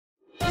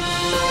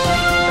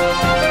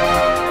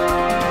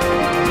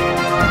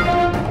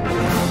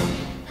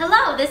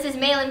this is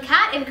Malin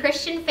Cott and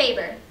Christian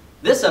Faber.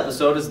 This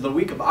episode is the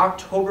week of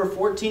October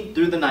 14th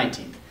through the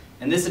 19th.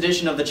 In this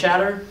edition of The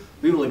Chatter,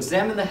 we will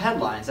examine the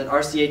headlines at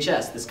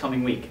RCHS this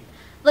coming week.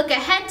 Look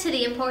ahead to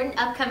the important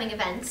upcoming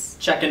events.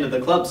 Check into the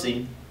club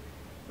scene.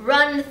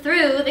 Run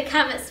through the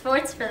Comet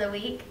Sports for the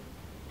week.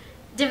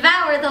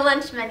 Devour the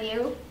lunch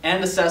menu.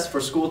 And assess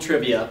for school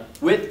trivia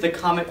with the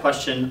Comet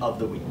question of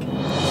the week.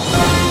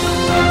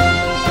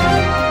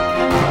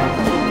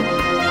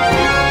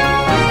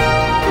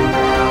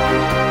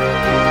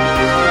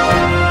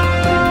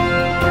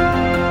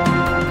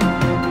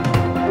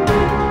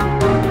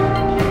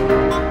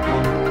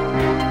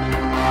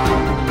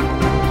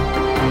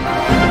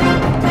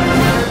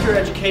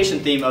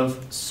 Education theme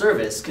of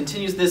service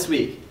continues this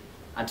week.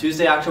 On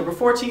Tuesday, October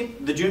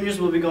 14th, the juniors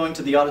will be going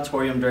to the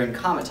auditorium during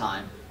Comet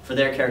time for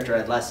their character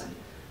ed lesson.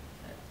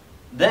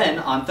 Then,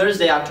 on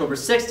Thursday, October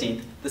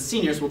 16th, the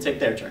seniors will take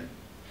their turn.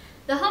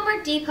 The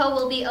Homework Depot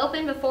will be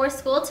open before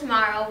school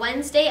tomorrow,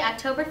 Wednesday,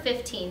 October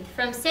 15th,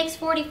 from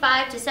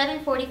 6:45 to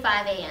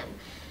 7:45 a.m.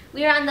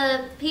 We are on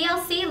the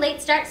PLC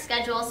late start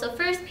schedule, so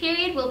first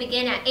period will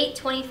begin at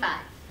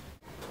 8:25.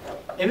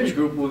 Image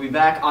Group will be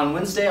back on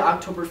Wednesday,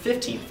 October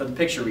 15th for the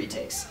picture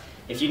retakes.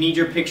 If you need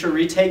your picture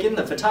retaken,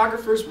 the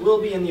photographers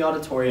will be in the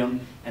auditorium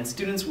and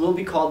students will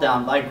be called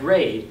down by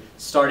grade,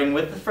 starting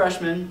with the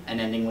freshmen and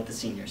ending with the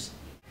seniors.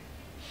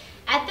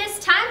 At this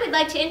time, we'd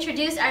like to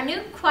introduce our new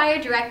choir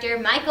director,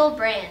 Michael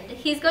Brand.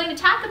 He's going to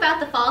talk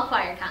about the fall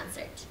choir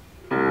concert.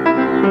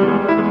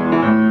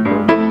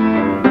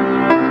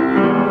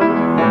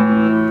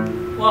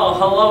 Well,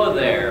 hello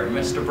there,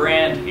 Mr.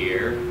 Brand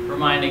here,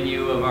 reminding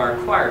you of our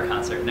choir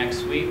concert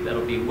next week.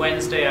 That'll be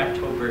Wednesday,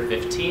 October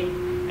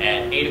 15th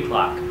at 8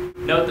 o'clock.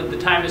 Note that the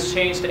time has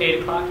changed to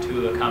 8 o'clock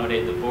to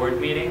accommodate the board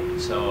meeting,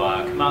 so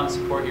come out and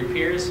support your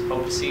peers.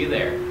 Hope to see you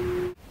there.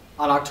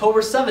 On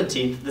October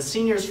 17th, the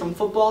seniors from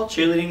football,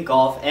 cheerleading,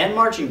 golf, and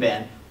marching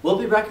band will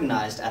be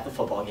recognized at the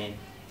football game.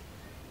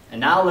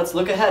 And now let's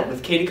look ahead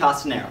with Katie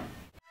Costanero.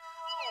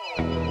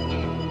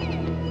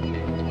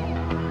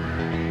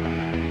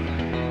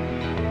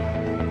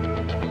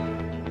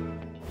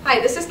 Hi,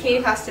 this is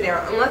Katie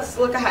Costanero, and let's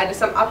look ahead to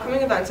some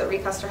upcoming events at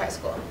Reed-Custer High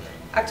School.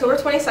 October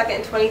 22nd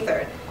and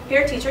 23rd,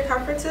 parent-teacher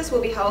conferences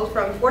will be held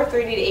from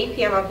 4:30 to 8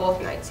 p.m. on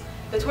both nights.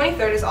 The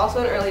 23rd is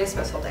also an early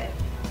dismissal day.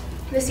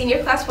 The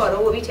senior class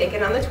photo will be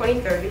taken on the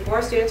 23rd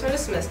before students are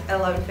dismissed at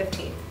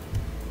 11:15.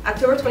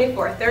 October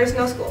 24th, there is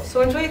no school,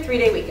 so enjoy a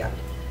 3-day weekend.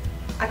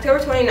 October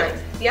 29th,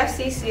 the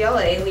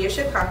FCCLA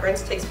Leadership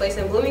Conference takes place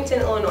in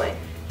Bloomington, Illinois.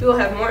 We will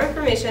have more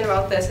information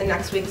about this in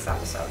next week's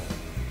episode.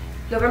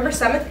 November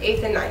 7th,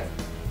 8th, and 9th.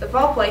 The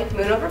fall play,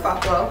 Moon Over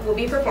Buffalo, will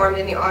be performed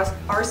in the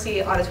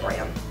RC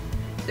Auditorium.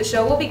 The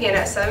show will begin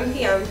at 7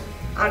 p.m.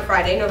 on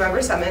Friday, November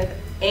 7th,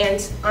 and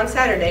on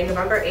Saturday,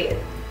 November 8th,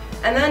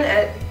 and then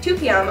at 2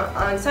 p.m.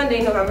 on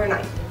Sunday, November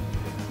 9th.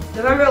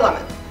 November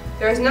 11th,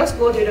 there is no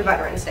school due to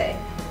Veterans Day.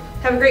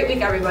 Have a great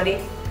week, everybody.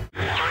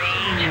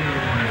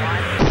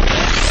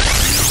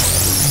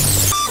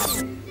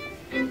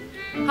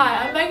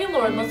 Hi, I'm Megan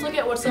Lord. Let's look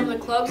at what some of the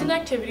clubs and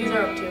activities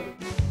are up to.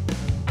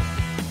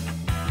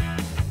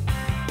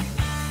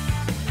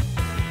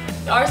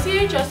 The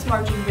RCHS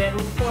Marching Band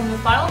will perform the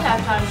final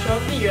halftime show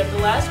of the year at the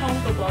last home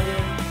football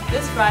game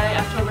this Friday,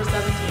 October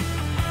 17th.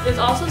 It is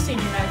also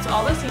senior night, so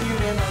all the senior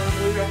band members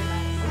will be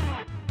recognized.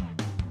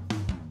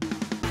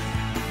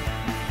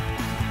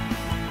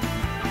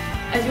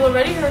 As you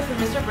already heard from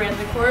Mr. Brandt,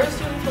 the chorus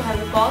students will have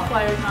the fall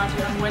choir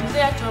concert on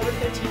Wednesday, October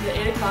 15th at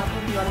 8 o'clock in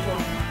the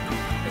auditorium.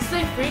 This is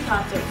a free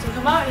concert, so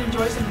come out and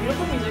enjoy some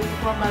beautiful music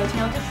performed by the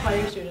talented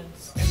choir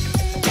students.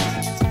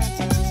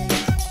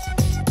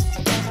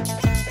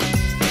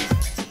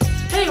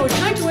 Hey, would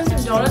you like to win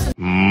some donuts?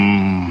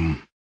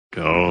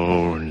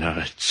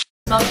 Donuts.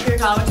 Smells for your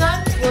Comet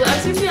time? Well, the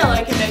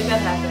FCCLA can make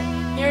that happen.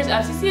 Here's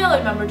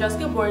FCCLA member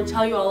Jessica Boyd to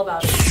tell you all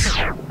about it.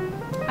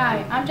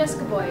 Hi, I'm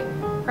Jessica Boyd,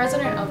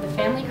 President of the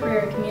Family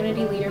Career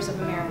Community Leaders of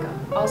America,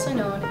 also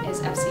known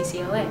as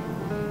FCCLA.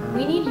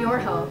 We need your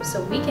help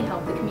so we can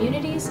help the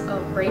communities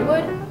of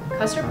Braidwood,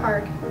 Custer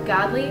Park,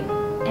 Godley,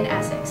 and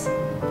Essex.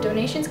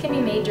 Donations can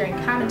be made during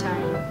Comet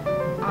time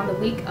on the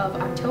week of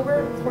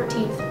October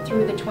 14th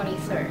through the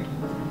 23rd.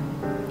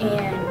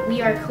 And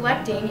we are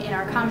collecting in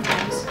our Comet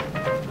times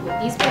with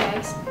these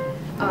bags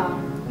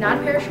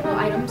non-perishable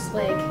items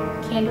like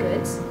canned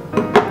goods,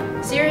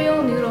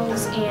 cereal,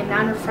 noodles, and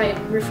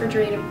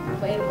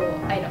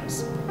non-refrigeratable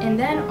items. And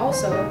then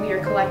also we are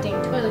collecting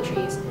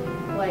toiletries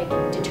like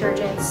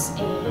detergents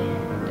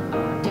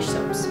and dish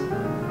soaps.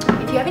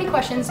 If you have any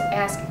questions,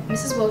 ask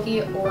Mrs.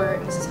 Wilkie or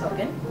Mrs.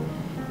 Hogan.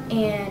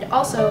 And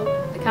also,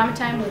 the Comet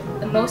time with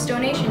the most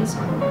donations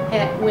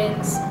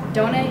wins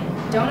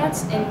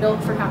donuts and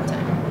milk for Comet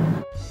time.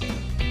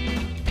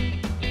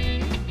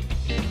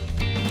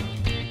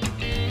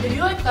 If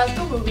you like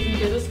classical movies and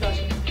good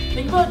discussion,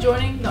 think about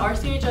joining the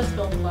RCHS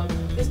Film Club.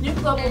 This new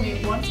club will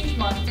meet once each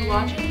month to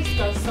watch and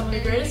discuss some of the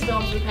greatest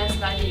films of the past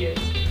 90 years.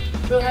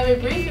 We'll have a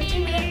brief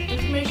 15-minute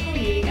informational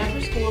meeting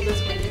after school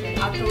this Wednesday,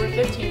 October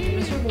 15th, in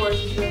Mr.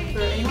 Boris' room for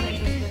anyone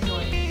interested in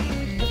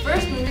joining. The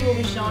first movie will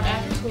be shown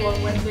after school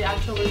on Wednesday,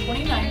 October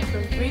 29th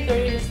from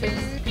 3:30 to 6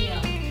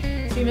 p.m.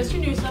 See Mr.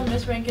 Newsom,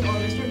 Ms. Rankin, or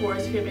Mr.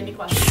 Boris if you have any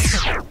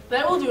questions.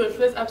 That will do it for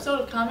this episode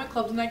of Comic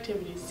Clubs and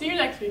Activities. See you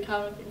next week,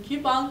 Comic, and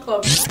keep on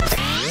clubbing.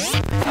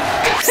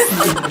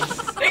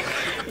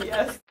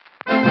 Yes.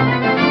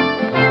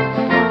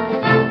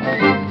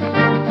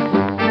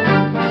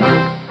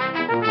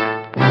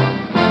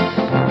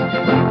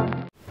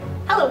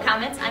 Hello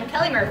Comets, I'm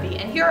Kelly Murphy,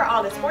 and here are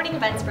all the sporting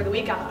events for the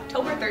week of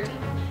October 13th.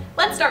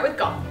 Let's start with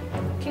golf.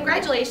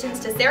 Congratulations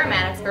to Sarah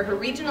Maddox for her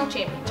regional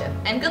championship,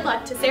 and good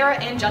luck to Sarah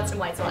and Justin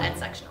Weitzel at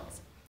sectionals.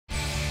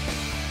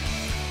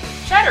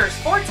 Cheddar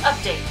Sports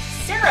Update.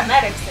 Sarah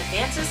Maddox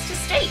advances to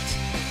state.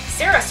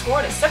 Sarah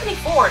scored a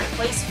 74 to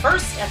place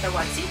first at the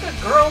Watseka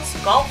Girls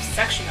Golf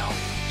Sectional.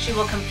 She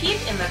will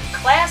compete in the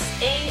Class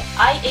A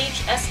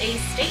IHSA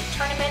State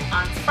Tournament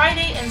on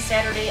Friday and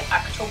Saturday,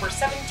 October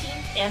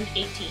 17th and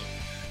 18th.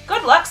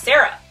 Good luck,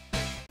 Sarah!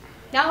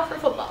 Now for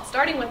football,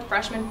 starting with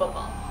freshman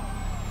football.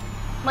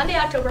 Monday,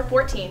 October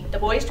 14th, the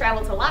boys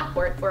travel to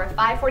Lockport for a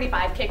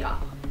 5:45 kickoff.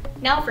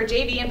 Now for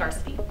JV and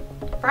varsity.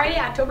 Friday,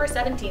 October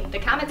 17th, the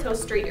Comets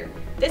host Streeter.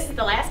 This is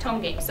the last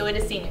home game, so it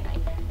is senior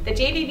night. The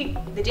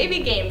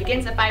JV game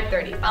begins at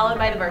 5:30, followed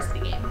by the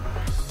varsity game.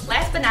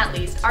 Last but not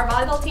least, our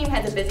volleyball team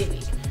has a busy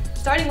week,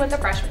 starting with the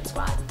freshman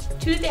squad.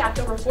 Tuesday,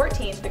 October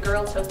 14th, the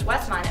girls host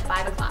Westmont at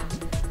 5 o'clock.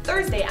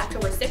 Thursday,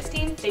 October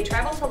 16th, they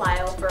travel to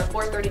Lyle for a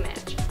 4:30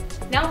 match.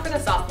 Now for the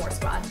sophomore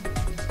squad.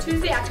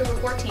 Tuesday, October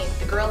 14th,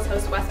 the girls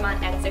host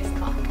Westmont at 6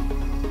 o'clock.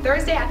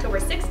 Thursday, October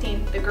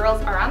 16th, the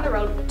girls are on the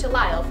road to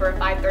Lyle for a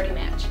 5:30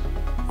 match.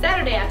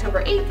 Saturday,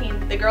 October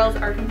 18th, the girls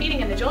are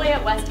competing in the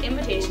Joliet West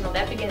Invitational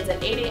that begins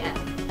at 8 a.m.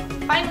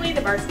 Finally, the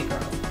varsity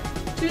girls.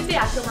 Tuesday,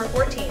 October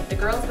 14th, the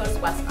girls host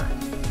Westmont.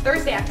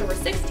 Thursday, October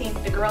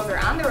 16th, the girls are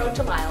on the road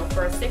to Lyle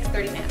for a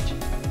 6:30 match.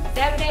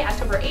 Saturday,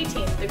 October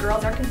 18th, the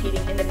girls are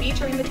competing in the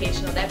Beecher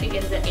Invitational that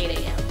begins at 8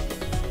 a.m.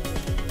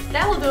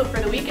 That will do it for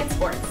the weekend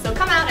sports, so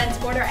come out and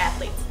support our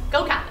athletes.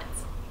 Go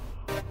Comets!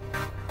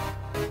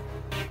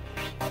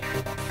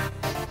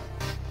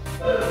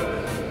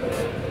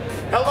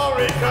 Hello,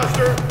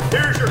 Reed-Custer.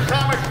 Here's your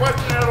comic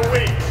question of the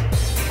week.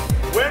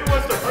 When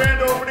was the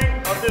grand opening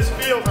of this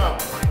field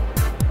house?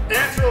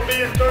 Answer will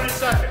be in 30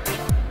 seconds.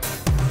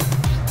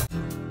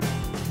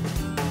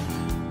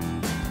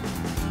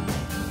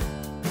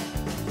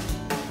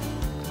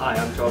 Hi,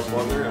 I'm Charles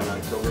Wagner on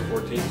October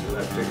 14th. We'll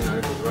have chicken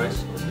nuggets with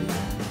rice.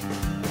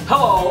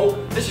 Hello,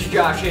 this is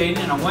Josh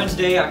Hayden, and on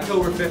Wednesday,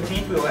 October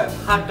 15th, we'll have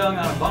hot dog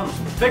on a bun with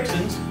some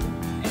fixins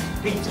and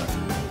some pizza.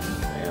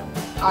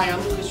 Hi,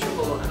 I'm Lucas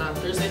Triple, and on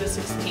Thursday the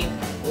 16th,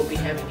 we'll be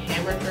having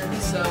hamburger turkey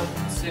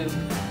soup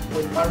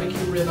with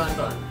barbecue rib on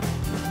bun.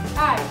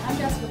 Hi, I'm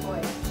Jessica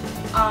Boyd.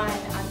 On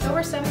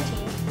October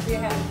 17th, we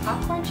are having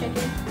popcorn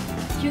chicken,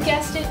 you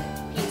guessed it,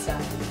 pizza.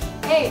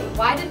 Hey,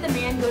 why did the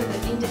man go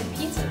into the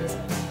pizza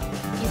business?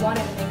 He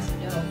wanted to make some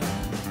dough.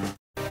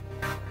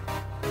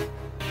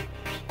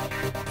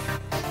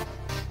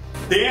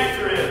 The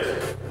answer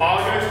is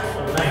August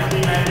of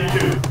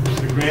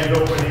 1992, the grand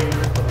opening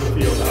of the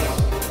field house.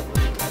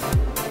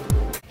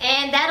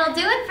 And that'll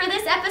do it for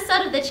this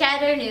episode of the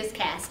Chatter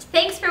Newscast.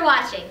 Thanks for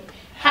watching.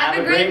 Have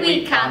a great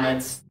week,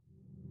 Comets.